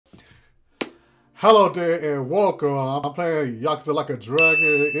Hello there and welcome. I'm playing Yakuza Like a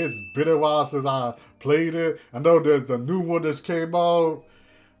Dragon. It's been a while since I played it. I know there's a new one that came out,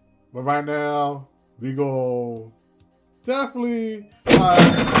 but right now we go definitely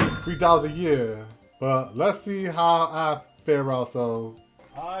 3,000 a year. But let's see how I fare out. So,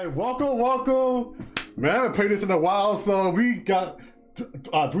 alright, welcome. Man, I haven't played this in a while, so we got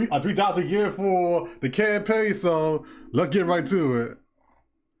 3,000 a year for the campaign. So let's get right to it.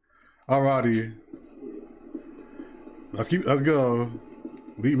 Alrighty. Let's go.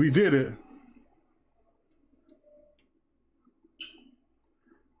 We did it.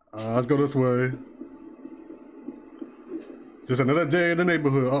 Let's go this way. Just another day in the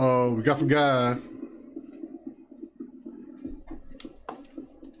neighborhood. Uh-oh, we got some guys.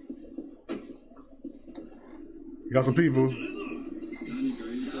 We got some people.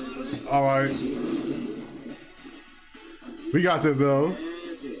 Alright. We got this though.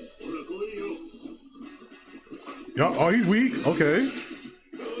 Oh, he's weak. Okay.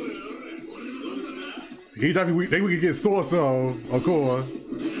 He's definitely weak. They we can get sore, so of course.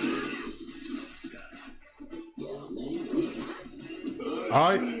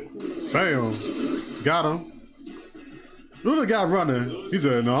 Alright. Bam. Got him. Look at the guy running. He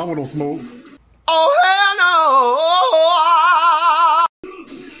said, no, I want no smoke. Oh, hell no!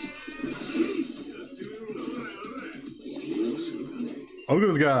 Oh, look at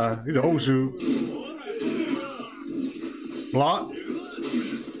this guy. He's an old shoe. Block.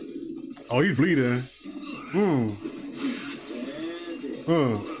 Oh, he's bleeding.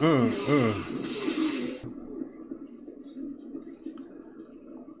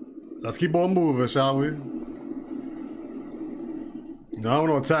 Let's keep on moving, shall we? No, I want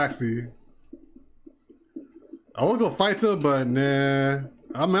no taxi. I was gonna fight her, but nah.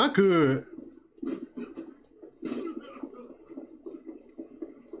 I mean, I could.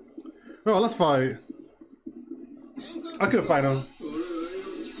 Oh, let's fight. I could fight him.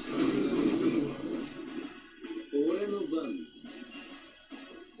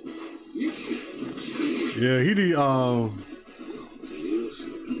 Yeah, he need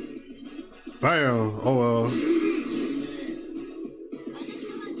bam. Oh well.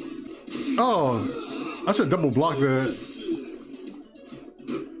 Oh, I should double block that.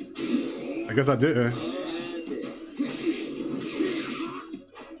 I guess I didn't.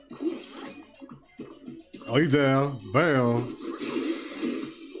 Oh, he's down. Bam.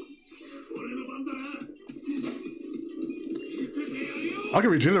 I can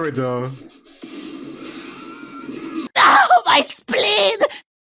regenerate though. Oh, my spleen!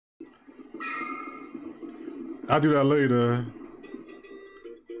 I'll do that later.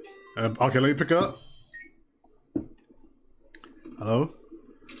 Okay, let me pick up. Hello?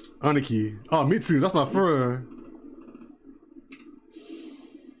 Aniki. Oh, me too. That's my friend.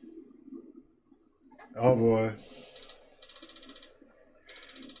 Oh boy.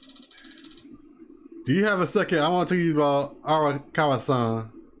 Do you have a second? I want to tell you about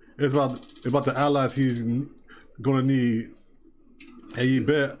Arakawa-san. It's about the allies he's gonna need. Hey, you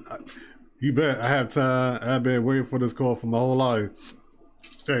bet I have time. I've been waiting for this call for my whole life.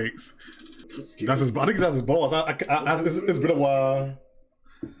 Thanks. That's his. I think that's his boss. It's been a while.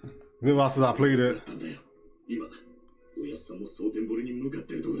 It's been a while since I played it.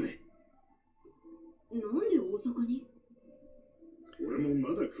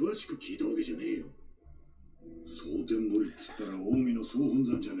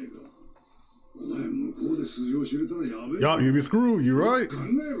 Yeah, you be screwed, you right?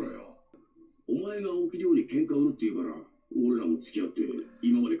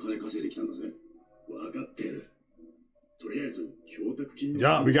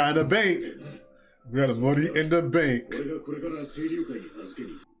 Yeah, we got in the bank. We got the money in the bank.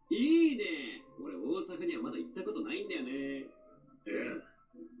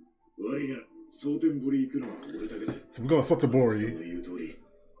 So we're going to Sotabori.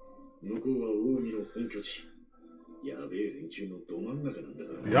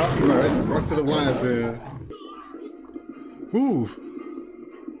 Yeah, right to the lines there. Move.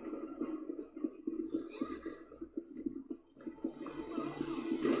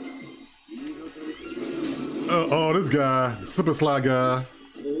 Oh, this guy, super slide guy.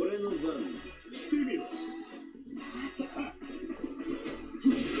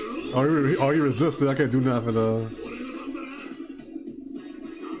 Oh, he resisted. I can't do nothing though.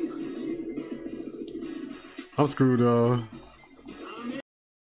 I'm screwed though.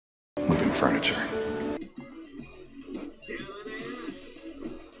 Moving furniture.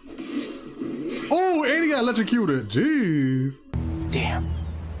 Oh, and he got electrocuted. Jeez. Damn.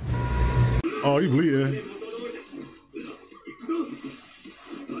 Oh, he bleeding.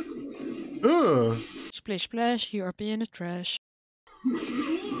 Ugh. Splish splash, you are being a trash.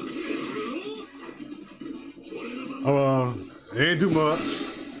 Ain't do much.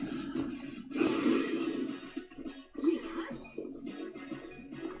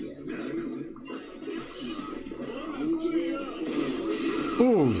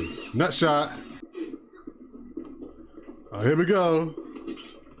 Ooh, nut shot. Oh, here we go.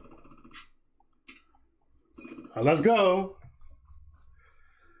 Let's go.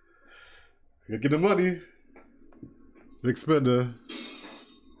 Get the money. Big spender.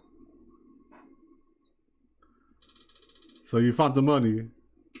 So you found the money.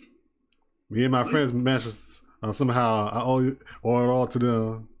 Me and my friends managed somehow. I owe it all to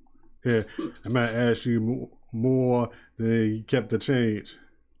them. Here, I might ask you more than you kept the change.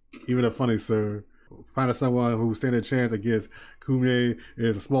 Even a funny, sir. Finding someone who stand a chance against Kume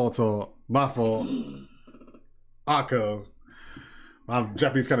is a small talk. My fault. Akko. My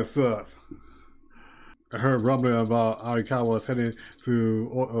Japanese kind of sucks. I heard rumbling about Arikawa was heading to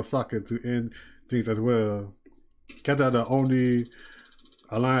Osaka to end things as well. Captain the only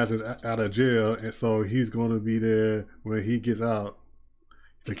alliance is out of jail, and so he's going to be there when he gets out.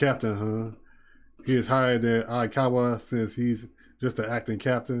 The captain, huh? He is higher than Arikawa since he's just an acting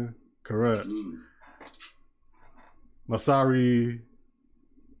captain. Correct. Masari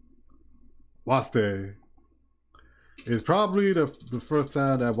Waste. It's probably the first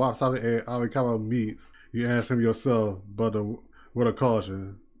time that Wasabi and Arikawa meets. You ask him yourself, but with a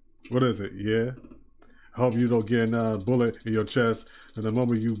caution. What is it? Yeah? I hope you don't get a bullet in your chest and the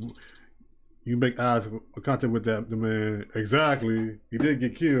moment you make eyes contact with the man. Exactly. He did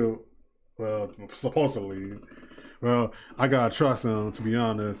get killed. Well, supposedly. Well, I gotta trust him, to be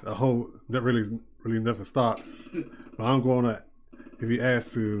honest. I hope that really never stops. But I'm gonna, if he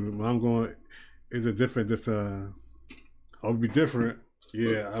asks to, I'm going, is it different this time? I'll be different.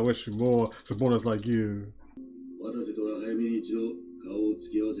 Yeah, I wish more supporters like you.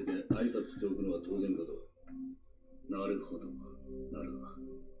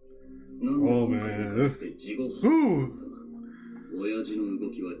 Oh man, this... Ooh!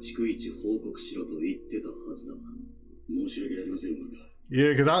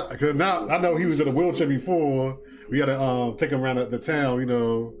 Yeah, cause now I know he was in a wheelchair before. We gotta take him around the town, you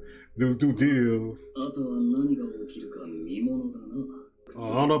know, do deals. I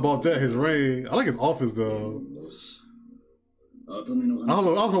don't know about that. His ring. I like his office though. I don't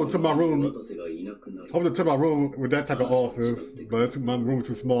know to my room. I hope to my room with that type of office, but my room is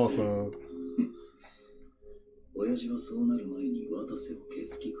too small, so.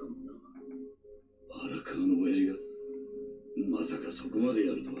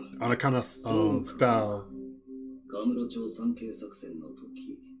 On a kind of style.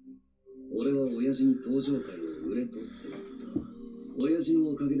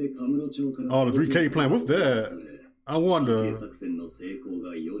 Oh, the 3K plan. What's that? I wonder.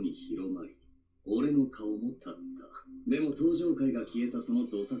 でも登場界が消えたその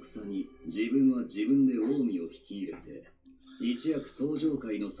どさくさに自分は自分で近江を引き入れて一躍登場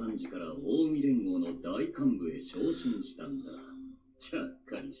界の参事から近江連合の大幹部へ昇進したんだ。ちゃっ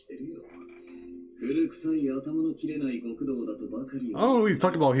かりしてるよ。古臭い頭の切れない極道だとばかり。I don't know what he's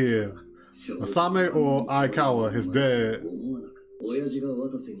talking about here. Asame or Aikawa, his dad. 親父が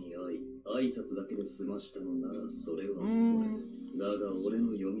渡瀬に会い挨拶だけで済ましたのならそれはそれ。だが俺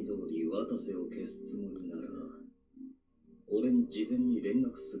の読み通り渡瀬を消すつもりなら。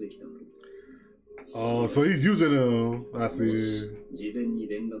Oh, so he's using him. I see.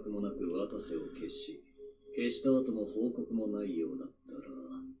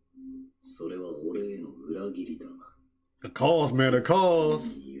 The cause, man, the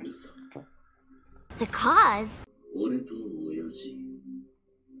cause. The cause?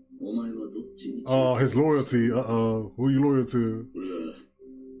 Oh, his loyalty. Uh-oh. Who are you loyal to?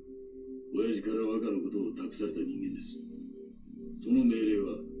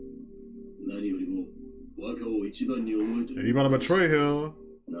 You better betray him.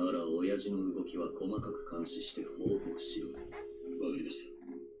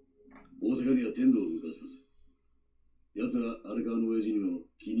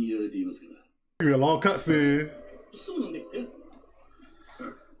 Give me a long cutscene.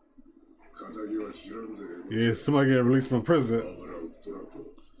 Yeah, somebody getting released from prison.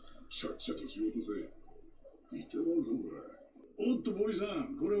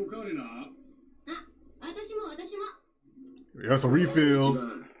 Yeah, some refills.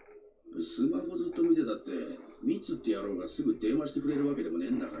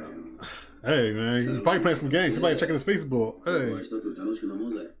 Hey man, you probably playing some games. Somebody checking his Facebook. Hey.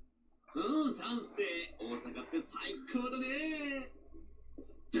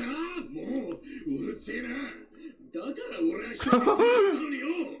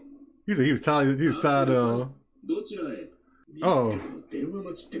 He said he was tired. He was tired of. Oh.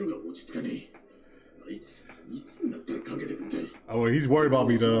 Oh, he's worried about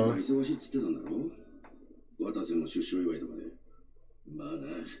me though. 私の出所祝いとかで。まあな、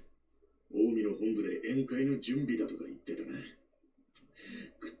近江の本部で宴会の準備だとか言ってたな。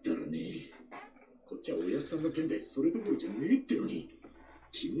くったらね、こっちはおやっさんの件でそれどころじゃねえってのに、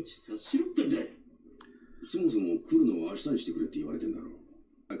気持ち察しろってんだ。そもそも来るのは明日にしてくれって言われてんだろう。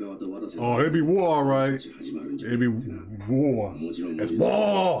Oh, it'd be war, right? It'd be war. It's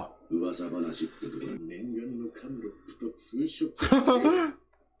war! 噂話ってところ念願のカムロップとツーショット。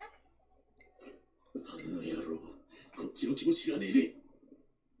あの野郎、こっちの気も知らねえで。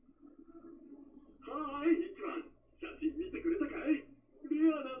はい、一番、写真見てくれたかい？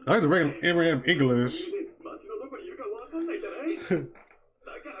 I had to read in English. 街のどこにいるかわかんないじゃない？だ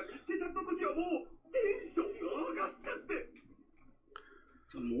から見つけちゃった時はもうテンションが上がっちゃって。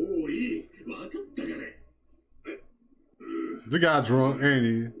もういい、わかったから。The guy drunk, ain't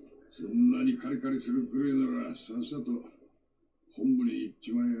he? そんなにカリカリするくらいならさっさと本部に行っ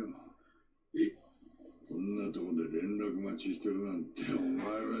ちまえよ。こんなとこで連絡待ちしてるなんてお前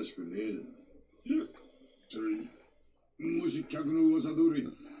らしくねえ。それにもし客の噂通り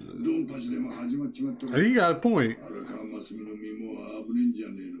ドンパチでも始まっちまったら He got a point. 荒川真澄の身も危ねえんじゃ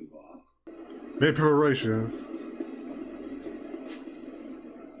ねえのか。 Made preparations.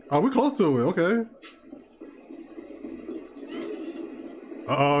 Oh, we're close to it, okay.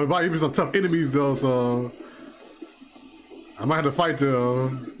 It might be some tough enemies though, so I might have to fight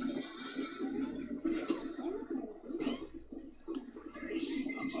them.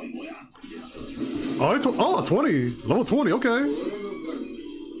 Oh, it's 20. Level 20, okay.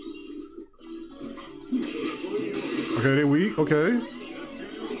 Okay, they weak, okay.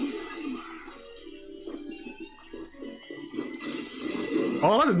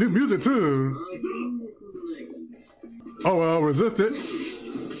 Oh, I like the new music too. Oh well, resist it.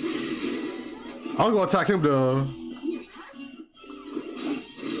 I'm gonna attack him though.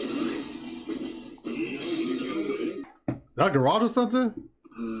 That garage or something?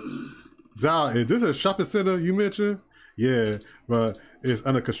 Zal, is this a shopping center you mentioned? Yeah, but it's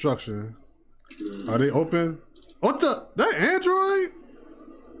under construction. Are they open? What the? That Android?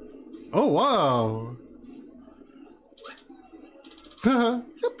 Oh wow.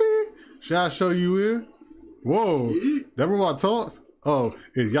 Yippee! Should I show you here? Whoa, that robot talks? Oh,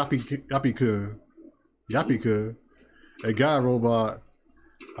 it's Yappy-kun. Yappy-kun. A guy robot.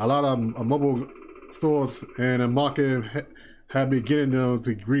 A lot of mobile stores and a market have been getting them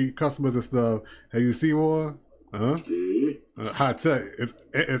to greet customers and stuff. Have you seen one? High tech.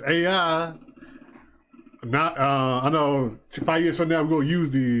 It's AI. Not. I know. 5 years from now, we're gonna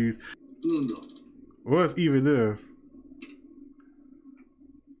use these. What's even this?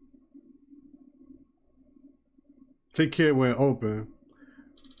 Take care when open.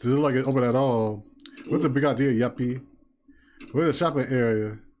 Does it look like it's open at all? What's the big idea, Yuppie? Where's the shopping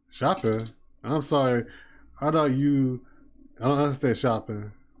area? Shopping? I'm sorry. I don't understand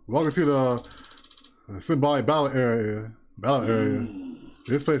shopping. Welcome to the symbolic battle area.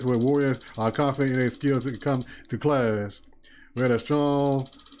 This place where warriors are confident in their skills to come to clash. Where the strong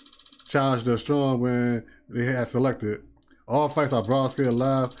challenge the strong when they have selected. All fights are broad scale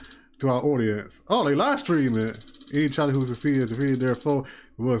live to our audience. Oh, they live stream it. Any child who succeeded defeated their foe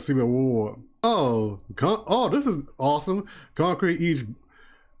will receive a reward. Oh, this is awesome. Concrete each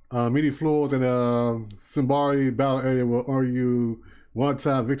many floors in the Simbari battle area will earn you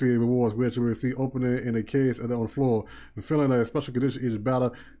one-time victory rewards, which will receive opening in a case on the floor. And filling a special condition each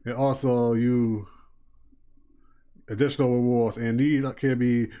battle, and also you additional rewards. And these can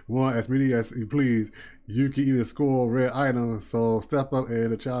be won as many as you please. You can even score red items, so step up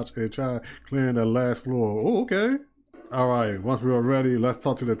and challenge and try clearing the last floor. Oh, okay. All right, once we are ready, let's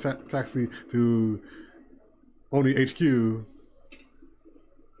talk to the taxi to Oni HQ.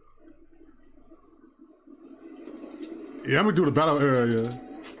 Yeah, I'm gonna do the battle area.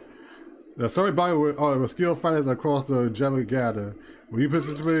 The story body with skilled fighters across the Java gather. Will you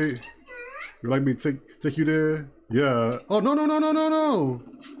participate? Would you like me to take you there? Yeah. Oh, no.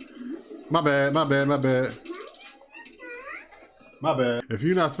 My bad. If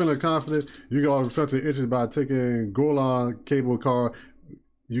you're not feeling confident, you can return to the entrance by taking Golan cable car.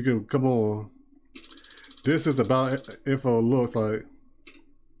 You can come on. This is about info looks like.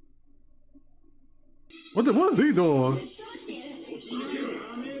 What is he doing?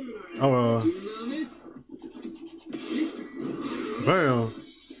 Oh, bam.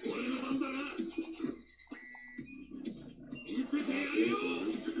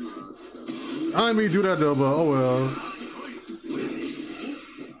 I didn't mean to do that though, but oh well.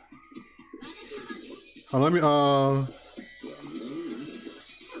 Let me, are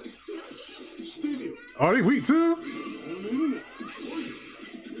they weak too?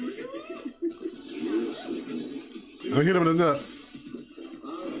 I hit him in the nuts.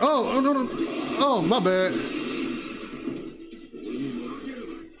 Oh, no, no. Oh, my bad.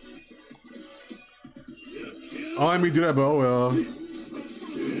 Oh, I didn't mean to do that, but oh well.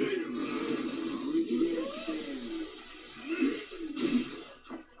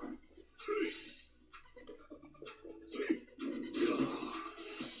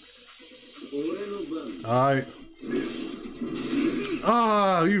 Alright.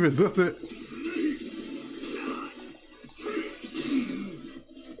 Ah, you resisted.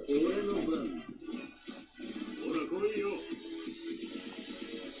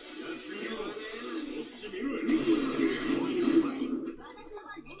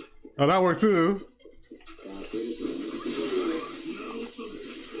 Oh, that worked too.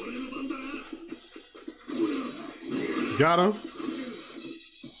 Got him.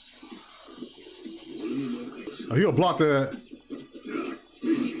 Oh, he'll block that.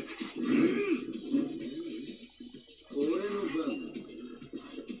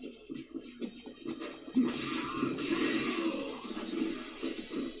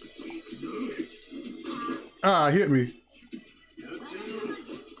 Ah, hit me.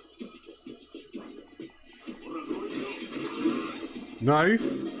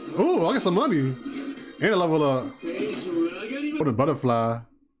 Nice. Oh, I got some money. And a level up. Oh, the butterfly.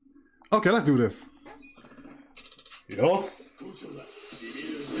 Okay, let's do this. Yes.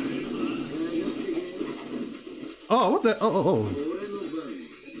 Oh, what's that? Oh.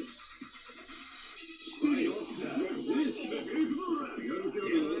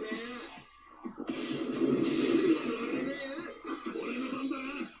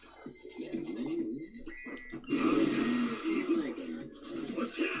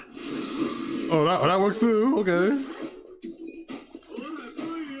 Oh, that works too. Okay.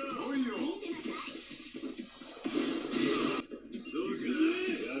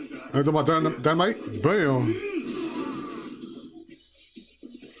 I do my dynamite. Bam.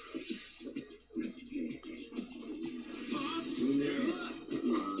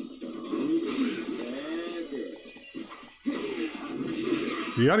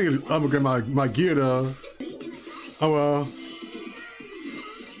 Yeah, I need to upgrade my gear though. Oh well.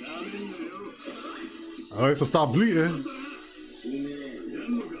 Alright, so stop bleeding.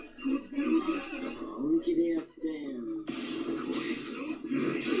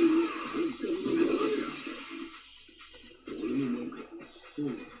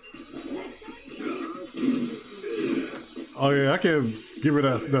 Oh yeah, I can't give it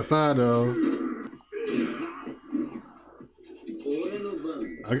that sign though.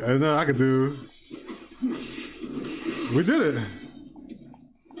 I know I could do. We did it.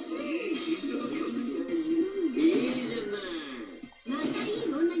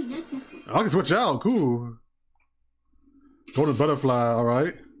 I can switch out. Cool. Golden butterfly. All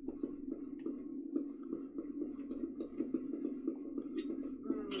right.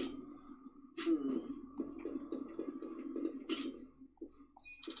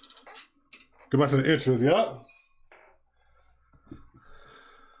 Go back to the entrance. Yep.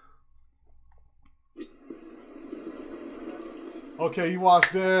 Okay, you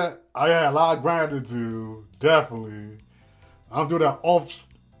watched that. I had a lot of grinding to do. Definitely. I'm doing that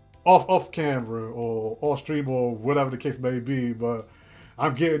off camera or off stream or whatever the case may be, but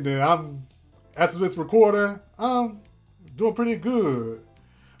I'm getting there. After this recording, I'm doing pretty good.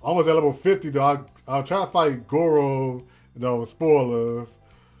 Almost at level 50 though. I'll try to fight Goro, spoilers.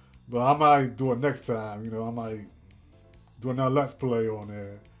 But I might do it next time, I might do another Let's Play on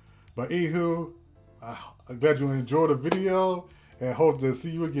there. But anywho, I'm glad you enjoyed the video and hope to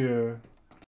see you again.